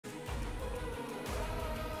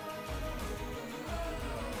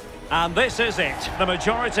And this is it. The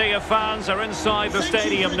majority of fans are inside the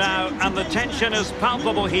stadium now, and the tension is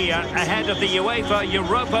palpable here ahead of the UEFA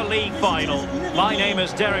Europa League final. My name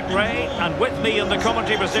is Derek Ray, and with me in the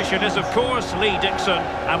commentary position is, of course, Lee Dixon,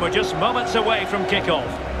 and we're just moments away from kick-off.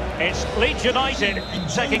 It's Leeds United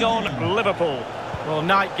taking on Liverpool. Well,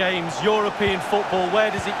 night games, European football,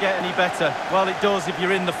 where does it get any better? Well, it does if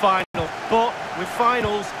you're in the final. But with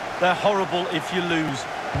finals, they're horrible if you lose.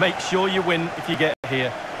 Make sure you win if you get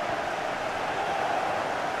here.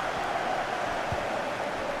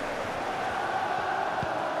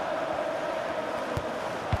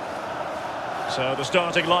 So the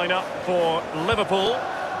starting lineup for Liverpool.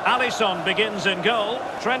 Alisson begins in goal.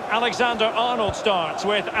 Trent Alexander-Arnold starts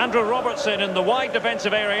with Andrew Robertson in the wide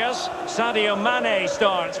defensive areas. Sadio Mane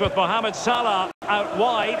starts with Mohamed Salah out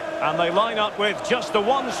wide. And they line up with just the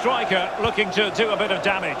one striker looking to do a bit of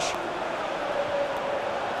damage.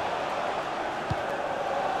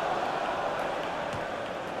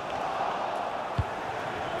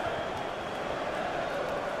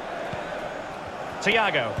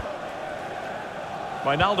 Thiago.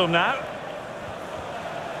 Wijnaldum now.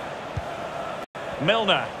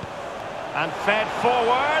 Milner. And fed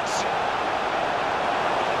forwards.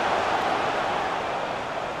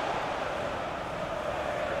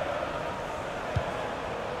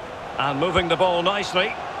 And moving the ball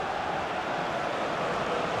nicely.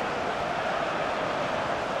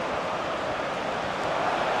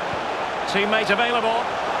 Teammate available.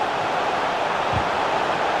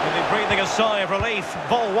 Maybe breathing a sigh of relief.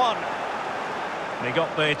 Ball one. He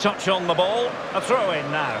got the touch on the ball. A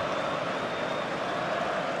throw-in now.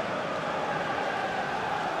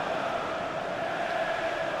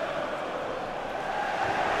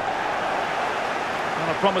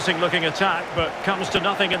 Well, a promising-looking attack, but comes to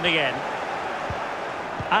nothing in the end.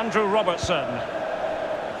 Andrew Robertson.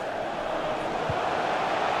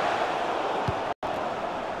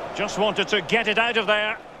 Just wanted to get it out of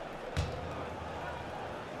there.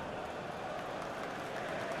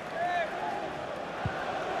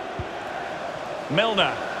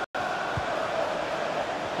 Milner.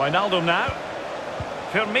 Wijnaldum now.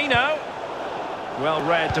 Firmino. Well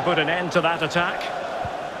read to put an end to that attack.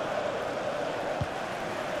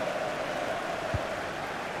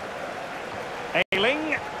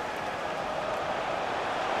 Ayling.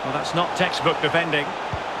 Well, that's not textbook defending.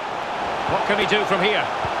 What can he do from here?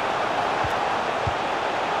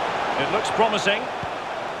 It looks promising.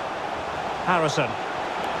 Harrison.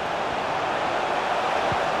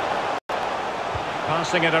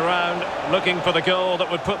 Passing it around, looking for the goal that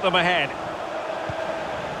would put them ahead.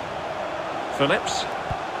 Phillips.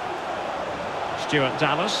 Stuart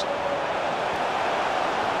Dallas.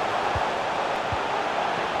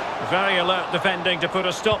 Very alert defending to put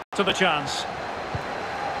a stop to the chance.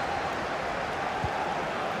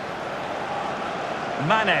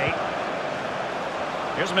 Mane.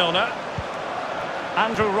 Here's Milner.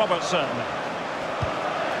 Andrew Robertson.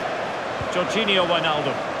 Jorginho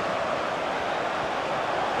Wijnaldum.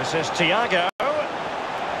 This is Thiago. Oh,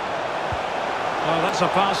 that's a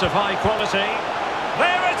pass of high quality.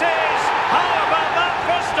 There it is! How about that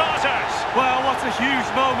for starters? Well, what a huge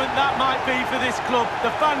moment that might be for this club. The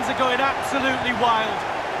fans are going absolutely wild.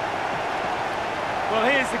 Well,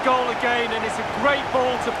 here's the goal again, and it's a great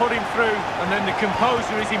ball to put him through. And then the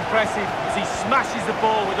composure is impressive as he smashes the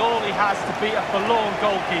ball with all he has to beat a forlorn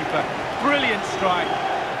goalkeeper. Brilliant strike.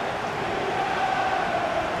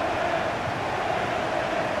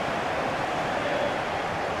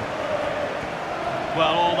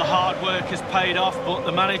 Well, all the hard work has paid off, but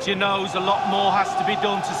the manager knows a lot more has to be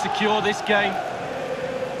done to secure this game.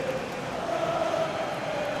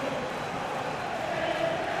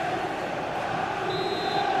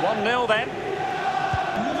 Nil then.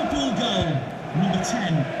 Liverpool goal, number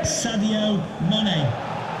 10, Sadio Mane.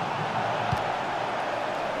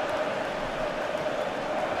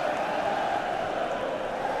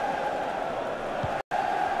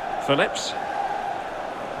 Phillips.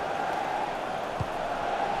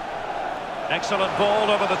 Excellent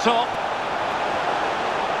ball over the top.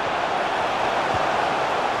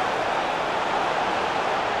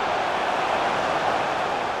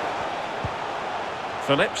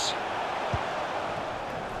 Phillips.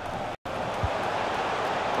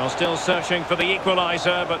 Well, still searching for the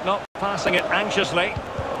equaliser, but not passing it anxiously.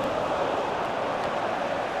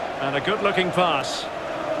 And a good-looking pass.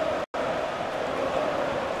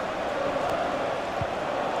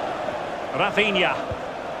 Rafinha.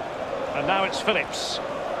 And now it's Phillips.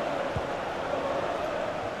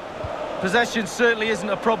 Possession certainly isn't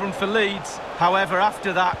a problem for Leeds. However,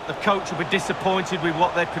 after that, the coach will be disappointed with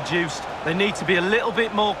what they produced. They need to be a little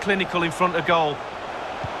bit more clinical in front of goal.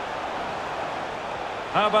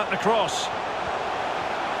 How about the cross?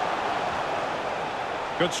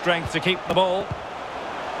 Good strength to keep the ball.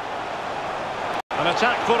 An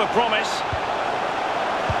attack full of promise.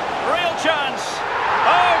 Real chance.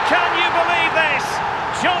 Oh, can you believe this?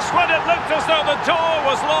 Just when it looked as though the door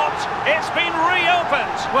was locked, it's been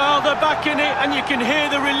reopened. Well, they're back in it, and you can hear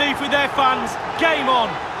the relief with their fans. Game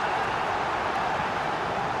on.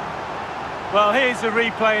 Well, here's the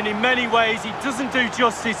replay, and in many ways, it doesn't do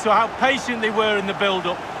justice to how patient they were in the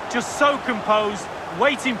build-up. Just so composed,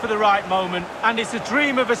 waiting for the right moment, and it's a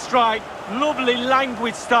dream of a strike. Lovely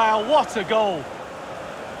language style. What a goal.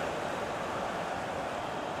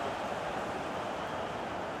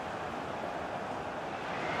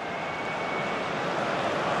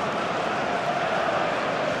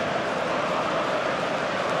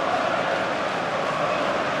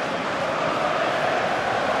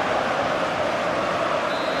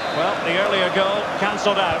 Well, the earlier goal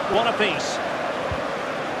cancelled out. One apiece.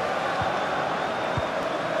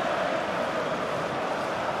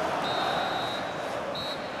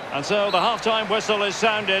 And so the half-time whistle is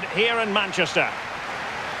sounded here in Manchester.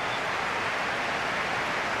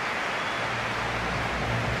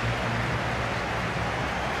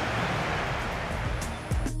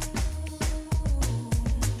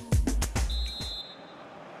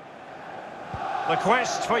 The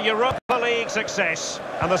quest for Europa League success,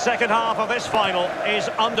 and the second half of this final is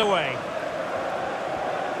underway.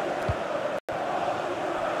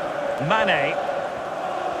 Mane.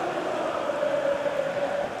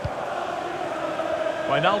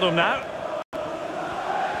 Wijnaldum now.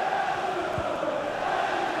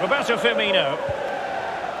 Roberto Firmino.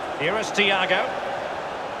 Here is Thiago.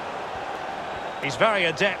 He's very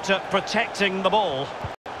adept at protecting the ball.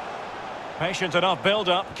 Patient enough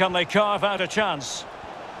build-up. Can they carve out a chance?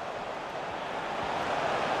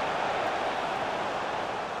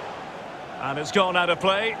 And it's gone out of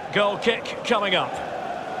play. Goal kick coming up.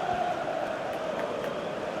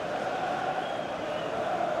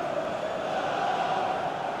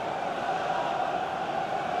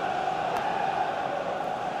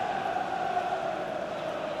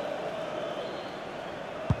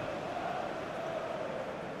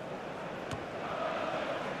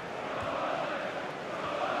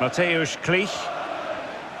 Mateusz Klich.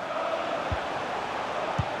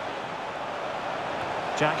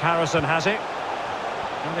 Jack Harrison has it.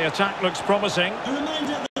 And the attack looks promising. A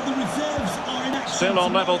reminder that the reserves are in action. Still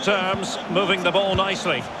on level terms, moving the ball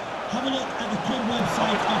nicely. Have a look at the club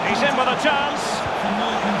website. He's in with a chance. For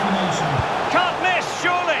more information. Can't miss,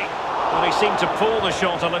 surely. Well, he seemed to pull the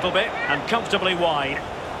shot a little bit and comfortably wide.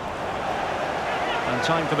 And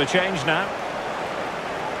time for the change now.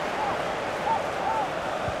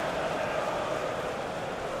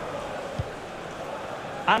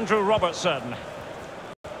 Andrew Robertson.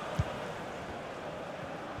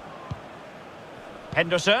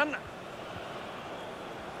 Henderson.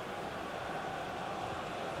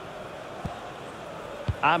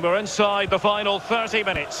 And we're inside the final 30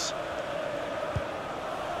 minutes.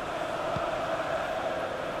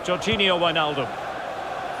 Jorginho Wijnaldum.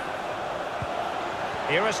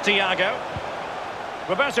 Here is Thiago.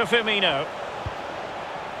 Roberto Firmino.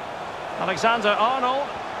 Alexander-Arnold.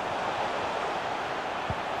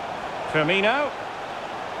 Firmino.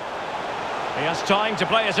 He has time to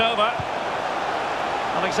play it over.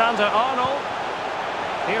 Alexander-Arnold.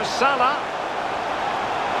 Here's Salah.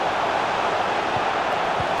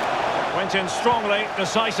 Went in strongly,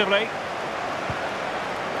 decisively.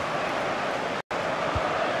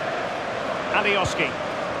 Alioski.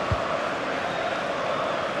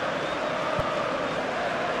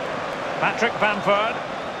 Patrick Bamford.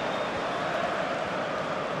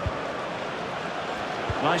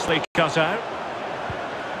 Nicely cut out.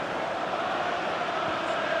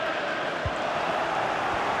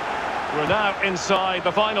 We're now inside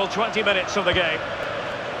the final 20 minutes of the game.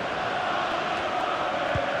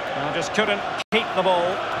 And just couldn't keep the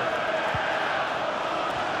ball.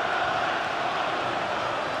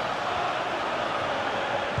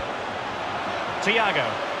 Thiago.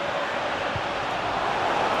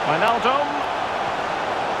 Wijnaldum.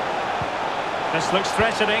 This looks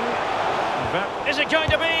threatening. Is it going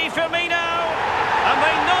to be Firmino? And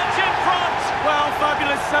they nudge in front. Well,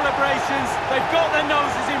 fabulous celebrations. They've got their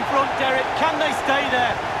noses in front, Derek. Can they stay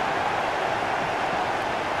there?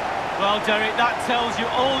 Well, Derek, that tells you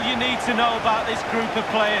all you need to know about this group of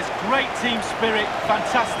players. Great team spirit,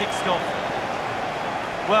 fantastic stuff.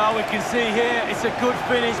 Well, we can see here it's a good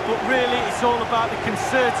finish, but really it's all about the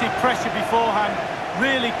concerted pressure beforehand.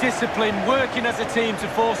 Really disciplined, working as a team to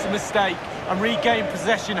force a mistake and regain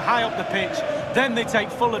possession high up the pitch. Then they take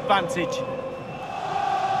full advantage.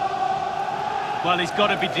 Well, he's got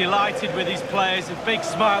to be delighted with his players. A big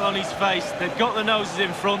smile on his face. They've got the noses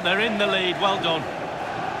in front. They're in the lead. Well done.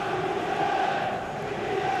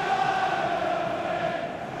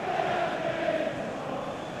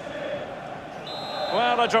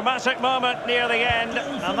 Well, a dramatic moment near the end,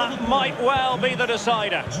 and that might well be the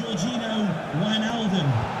decider. Georgino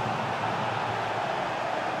Wijnaldum.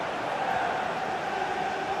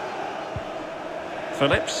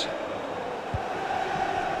 Phillips.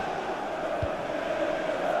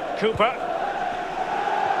 Cooper.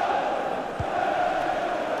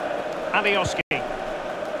 Alioski.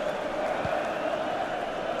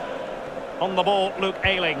 On the ball, Luke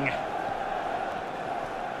Ayling.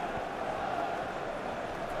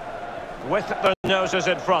 With the noses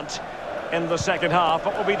in front in the second half.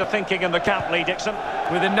 What will be the thinking in the camp, Lee Dixon?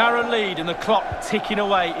 With a narrow lead and the clock ticking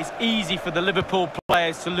away, it's easy for the Liverpool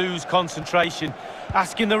players to lose concentration.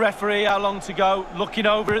 Asking the referee how long to go, looking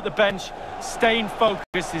over at the bench, staying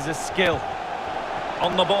focused is a skill.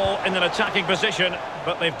 On the ball in an attacking position,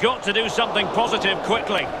 but they've got to do something positive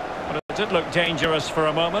quickly. But it did look dangerous for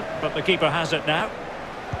a moment, but the keeper has it now.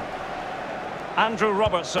 Andrew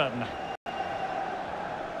Robertson.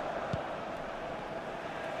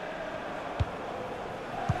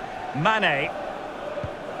 Mane.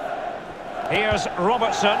 Here's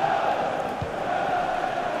Robertson.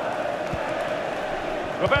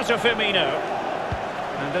 Roberto Firmino.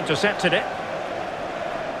 And intercepted it.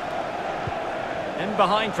 In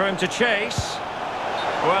behind for him to chase.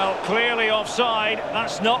 Well, clearly offside.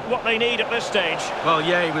 That's not what they need at this stage. Well,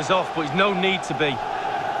 yeah, he was off, but he's no need to be.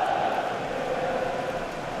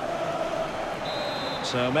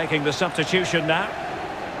 So making the substitution now.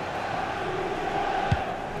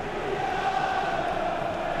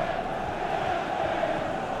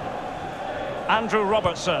 Andrew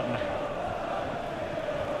Robertson.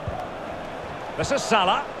 This is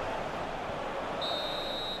Salah.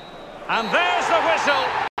 And there's the whistle.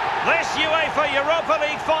 This UEFA Europa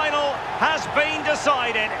League final has been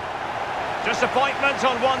decided. Disappointment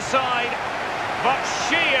on one side, but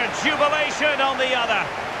sheer jubilation on the other.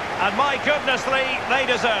 And my goodness, Lee, they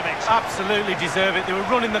deserve it. Absolutely deserve it. They were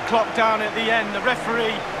running the clock down at the end. The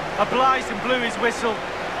referee obliged and blew his whistle.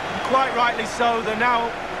 And quite rightly so. They're now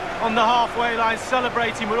on the halfway line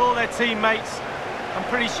celebrating with all their teammates. I'm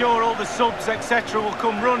pretty sure all the subs, etc. will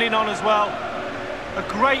come running on as well. A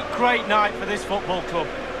great, great night for this football club.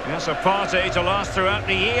 Yes, a party to last throughout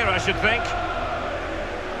the year, I should think.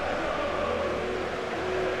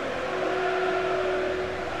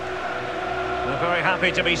 They're very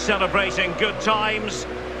happy to be celebrating good times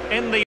in the